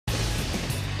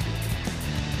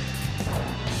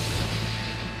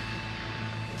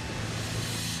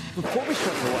Before we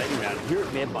start the lightning round, here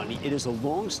at Mad Money, it is a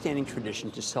long-standing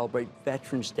tradition to celebrate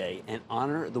Veterans Day and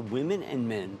honor the women and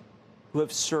men who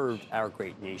have served our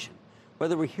great nation.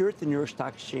 Whether we're here at the New York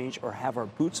Stock Exchange or have our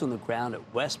boots on the ground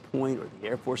at West Point or the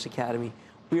Air Force Academy,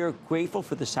 we are grateful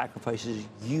for the sacrifices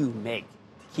you make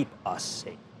to keep us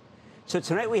safe. So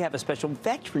tonight we have a special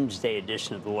Veterans Day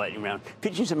edition of the Lightning Round,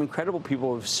 featuring some incredible people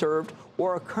who have served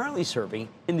or are currently serving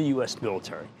in the U.S.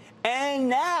 military. And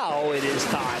now it is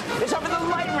time. It's time for the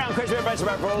Lightning Round. Question everybody's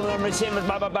about rolling number 10 with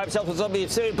by himself. Let's all be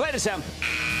play the sound.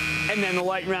 And then the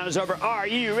Lightning Round is over. Are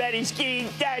you ready, Ski?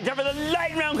 Time for the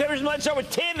Lightning Round. Let's start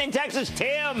with Tim in Texas.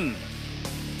 Tim.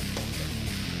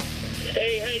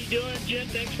 Hey, how you doing, Jim?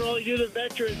 Thanks for all you do to the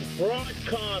veterans.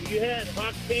 Broadcom, you had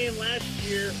Hawk Fan last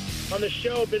year on the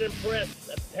show. Been impressed.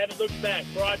 Haven't looked back.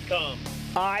 Broadcom.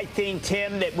 I think,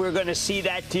 Tim, that we're going to see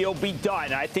that deal be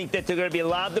done. I think that they're going to be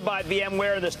allowed to buy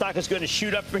VMware, and the stock is going to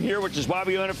shoot up from here, which is why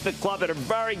we own up the club at a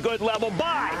very good level.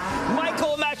 Buy.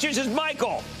 Michael in Massachusetts.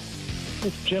 Michael.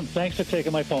 Jim, thanks for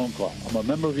taking my phone call. I'm a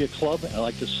member of your club, and I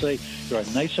like to say you're a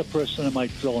nicer person than my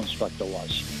drill instructor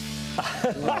was.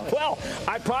 Well,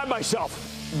 I pride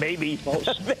myself. Maybe.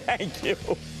 Thank you.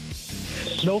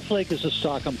 Snowflake is the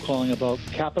stock I'm calling about.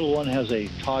 Capital One has a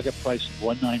target price of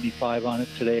 $195 on it.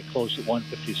 Today it closed at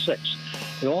 $156.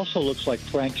 It also looks like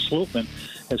Frank Slootman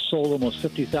has sold almost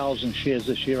 50,000 shares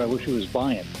this year. I wish he was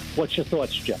buying. What's your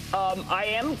thoughts, Jim? I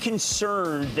am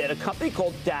concerned that a company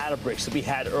called Databricks that we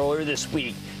had earlier this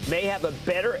week may have a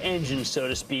better engine, so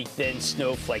to speak, than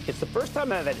Snowflake. It's the first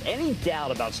time I've had any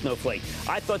doubt about Snowflake.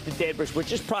 I thought the Databricks,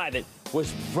 which is private, was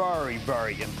very,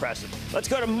 very impressive. Let's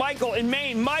go to Michael in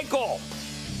Maine. Michael.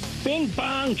 Bing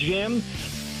bong, Jim.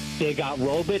 They got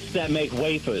robots that make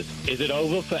wafers. Is it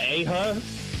over for Aehr?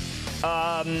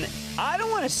 I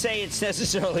don't want to say it's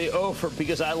necessarily over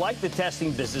because I like the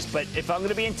testing business, but if I'm going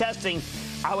to be in testing,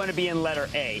 I want to be in letter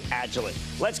A, Agilent.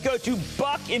 Let's go to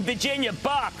Buck in Virginia.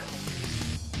 Buck.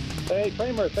 Hey,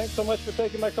 Cramer, thanks so much for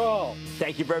taking my call.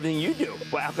 Thank you for everything you do.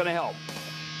 Well, how can I help?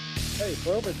 Hey,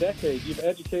 for over a decade, you've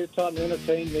educated, taught, and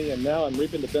entertained me, and now I'm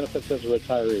reaping the benefits as a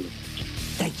retiree.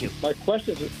 Thank you.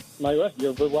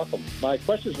 You're very welcome. My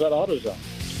question is about AutoZone.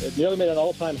 It nearly made an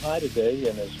all-time high today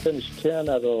and has finished 10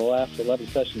 out of the last 11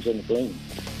 sessions in the green.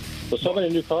 With so many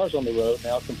new cars on the road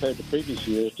now compared to previous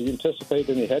years, do you anticipate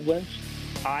any headwinds?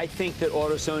 I think that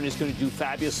AutoZone is going to do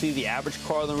fabulously. The average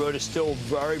car on the road is still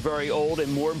very, very old.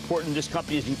 And more important, this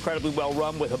company is incredibly well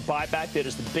run with a buyback that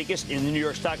is the biggest in the New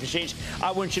York Stock Exchange.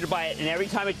 I want you to buy it. And every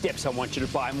time it dips, I want you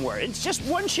to buy more. It's just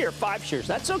one share, 5 shares.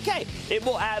 That's OK. It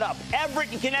will add up.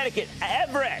 Everett in Connecticut.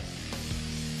 Everett.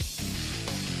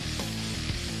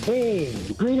 Hey,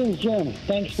 greetings, Jim.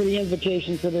 Thanks for the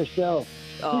invitation to the show.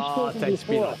 Thanks,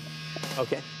 Peter.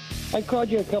 OK. I called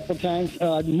you a couple times.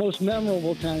 The most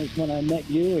memorable time is when I met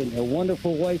you and your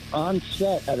wonderful wife on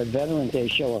set at a Veterans Day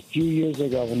show a few years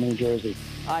ago in New Jersey.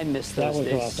 I miss those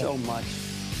days so much.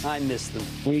 I miss them.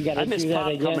 We got to do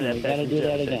that again. We got to do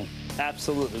that again.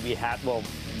 Absolutely, we have. Well,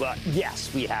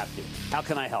 yes, we have to. How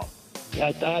can I help?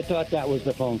 I thought that was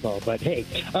the phone call, but hey,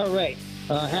 all right.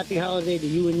 Happy holiday to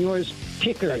you and yours.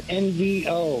 Ticker,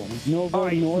 NVO, Novo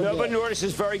Nordisk. Novo Nordisk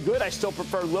is very good. I still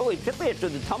prefer Lilly, particularly after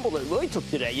the tumble that Lilly took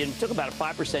today. It took about a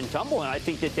 5% tumble, and I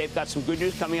think that they've got some good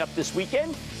news coming up this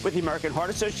weekend with the American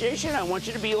Heart Association. I want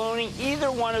you to be owning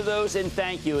either one of those, and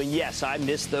thank you. And yes, I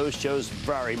miss those shows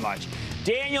very much.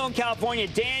 Daniel in California.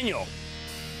 Daniel.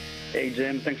 Hey,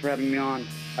 Jim. Thanks for having me on.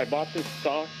 I bought this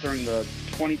stock during the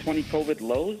 2020 COVID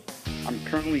lows. I'm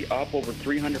currently up over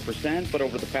 300%, but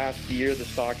over the past year, the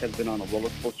stock has been on a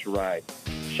roller coaster ride.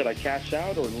 Should I cash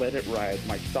out or let it ride?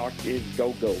 My stock is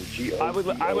Gogo, G-O-G-O.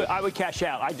 I would cash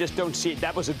out. I just don't see it.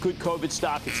 That was a good COVID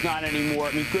stock. It's not anymore.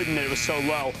 I mean, good in that it was so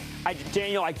low.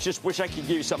 Daniel, I just wish I could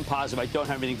give you something positive. I don't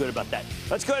have anything good about that.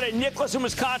 Let's go to Nicholas in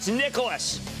Wisconsin.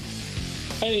 Nicholas.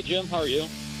 Hey, Jim. How are you?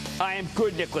 I am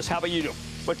good, Nicholas. How about you?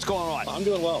 What's going on? I'm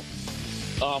doing well.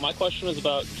 My question is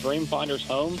about Dreamfinders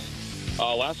Homes.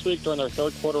 Last week, during their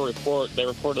third quarter report, they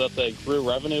reported that they grew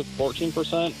revenue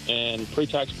 14% and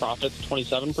pre-tax profits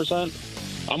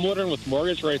 27%. I'm wondering, with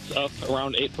mortgage rates up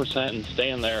around 8% and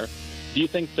staying there, do you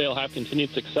think they'll have continued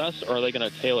success, or are they going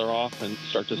to tailor off and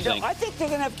start to sink? No, I think they're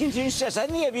going to have continued success. I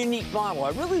think they have a unique model.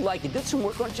 I really like it. Did some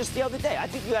work on it just the other day. I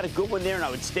think you got a good one there, and I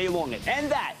would stay long it.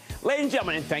 And that, ladies and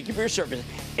gentlemen, and thank you for your service,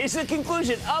 is the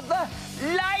conclusion of the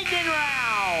Lightning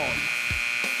Round.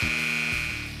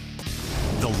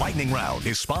 The Lightning Round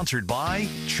is sponsored by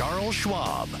Charles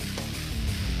Schwab.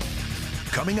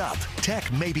 Coming up,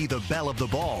 tech may be the belle of the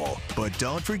ball, but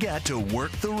don't forget to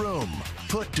work the room.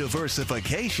 Put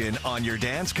diversification on your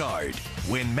dance card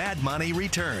when Mad Money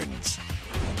returns.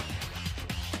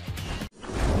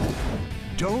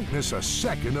 Don't miss a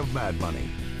second of Mad Money.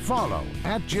 Follow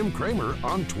 @Jim Cramer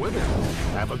on Twitter.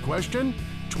 Have a question?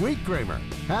 Tweet Cramer.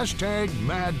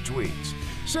 #MadTweets.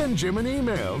 Send Jim an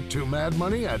email to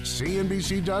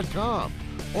madmoney@cnbc.com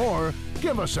or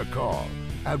give us a call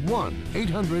at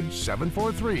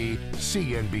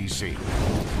 1-800-743-CNBC.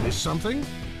 Miss something?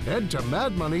 Head to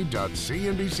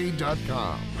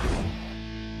madmoney.cnbc.com.